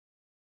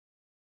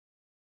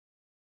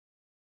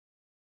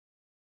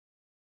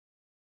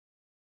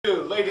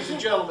Ladies and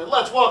gentlemen,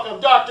 let's welcome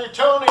Dr.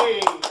 Tony.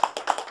 Thank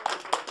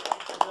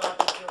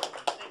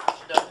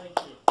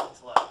you.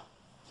 Thanks a lot.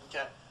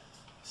 Okay.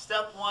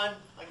 Step one,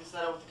 like I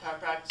said, I went to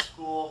chiropractic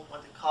school,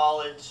 went to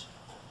college,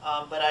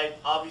 but I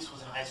obviously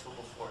was in high school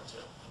before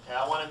too. Okay,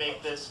 I want to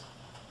make this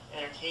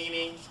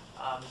entertaining,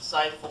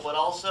 insightful, but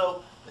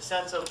also the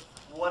sense of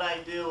what I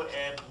do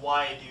and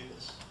why I do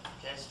this.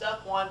 Okay,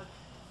 step one,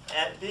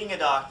 at being a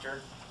doctor,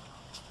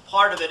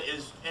 part of it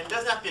is, and it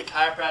doesn't have to be a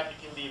chiropractor,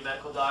 it can be a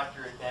medical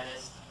doctor, a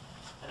dentist,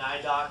 an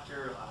eye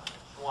doctor,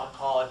 if you want to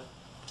call it,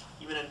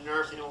 even a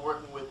nurse, anyone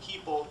working with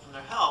people from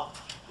their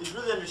health, is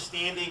really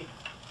understanding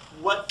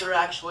what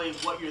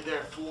you're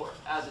there for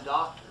as a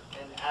doctor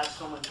and as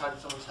someone trying to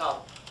someone's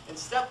health. And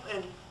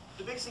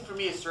the biggest thing for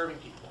me is serving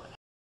people.